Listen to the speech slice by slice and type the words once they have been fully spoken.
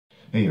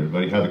Hey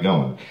everybody, how's it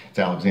going? It's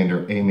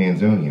Alexander A.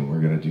 Manzoni and we're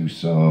going to do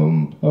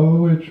some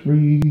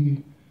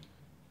poetry.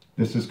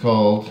 This is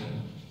called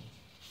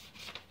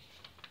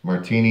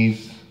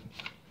Martinis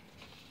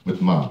with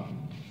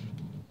Mom.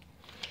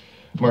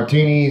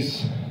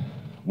 Martinis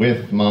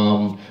with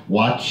Mom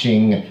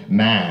watching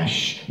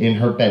MASH in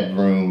her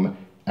bedroom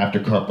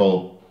after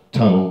carpal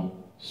tunnel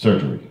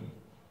surgery.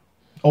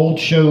 Old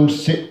show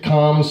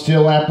sitcom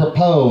still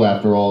apropos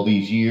after all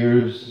these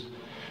years.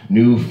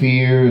 New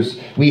fears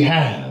we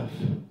have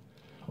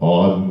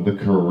on the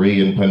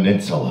Korean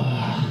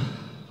Peninsula.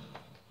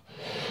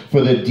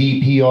 For the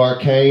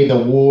DPRK, the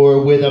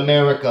war with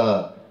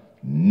America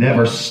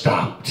never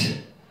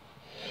stopped.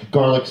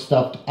 Garlic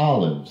stuffed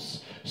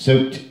olives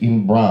soaked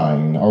in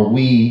brine. Are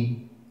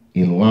we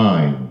in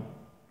line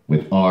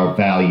with our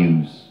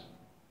values?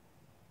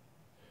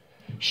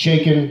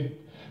 Shaken,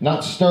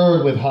 not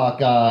stirred with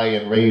Hawkeye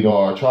and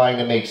radar, trying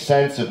to make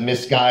sense of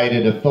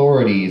misguided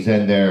authorities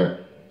and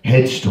their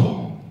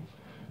headstrong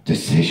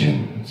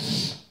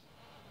decisions.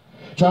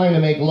 Trying to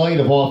make light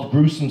of oft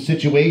gruesome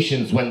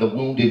situations when the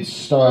wounded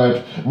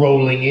start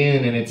rolling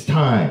in and it's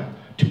time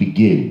to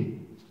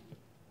begin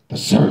the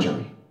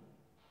surgery.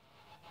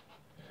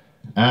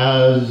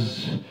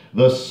 As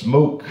the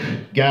smoke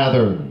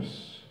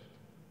gathers,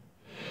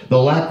 the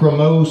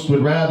lachrymose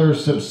would rather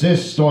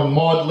subsist on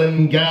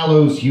maudlin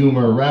gallows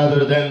humor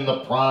rather than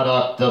the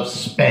product of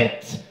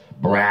spent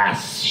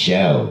brass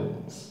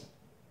shells.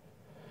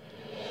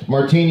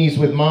 Martinis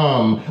with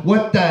Mom,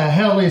 what the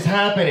hell is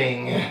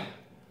happening?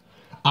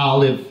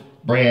 Olive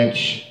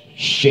branch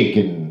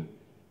shaken.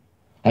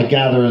 I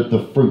gather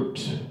the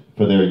fruit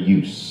for their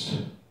use.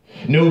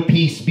 No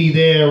peace be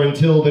there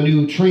until the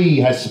new tree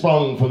has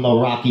sprung from the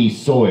rocky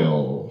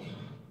soil.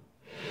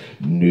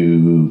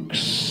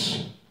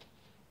 Nukes.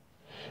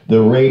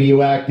 The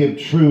radioactive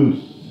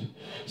truth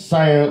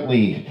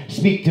silently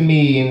speak to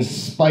me in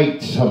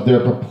spite of their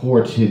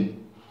purported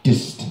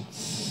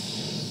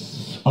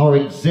distance. Our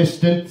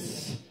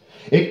existence,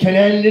 it can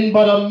end in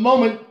but a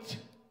moment.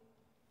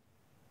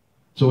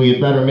 So we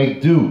had better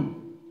make do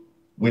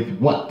with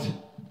what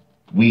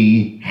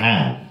we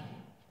have.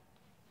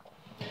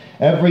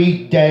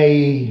 Every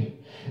day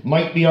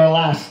might be our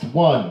last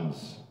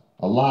ones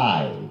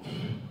alive.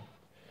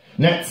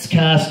 Nets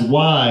cast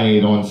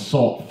wide on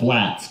salt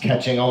flats,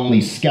 catching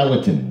only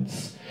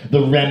skeletons,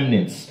 the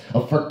remnants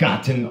of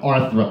forgotten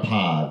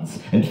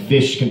arthropods, and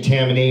fish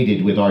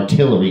contaminated with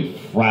artillery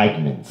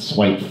fragments,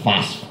 white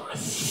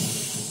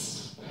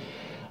phosphorus.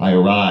 I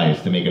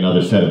arise to make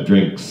another set of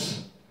drinks.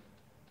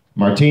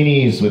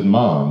 Martinis with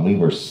Mom, we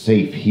were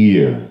safe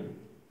here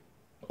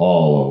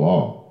all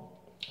along.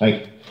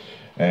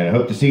 And I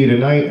hope to see you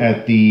tonight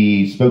at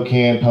the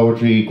Spokane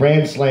Poetry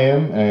Grand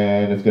Slam,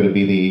 and it's going to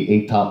be the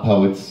 8 top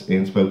poets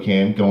in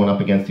Spokane going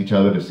up against each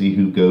other to see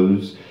who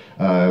goes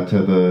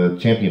to the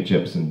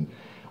championships and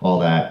all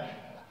that.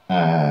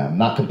 I'm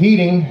not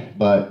competing,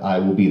 but I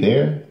will be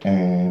there,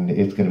 and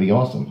it's going to be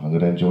awesome. I'm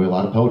going to enjoy a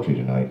lot of poetry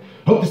tonight.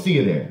 Hope to see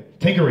you there.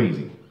 Take her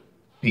easy.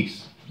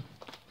 Peace.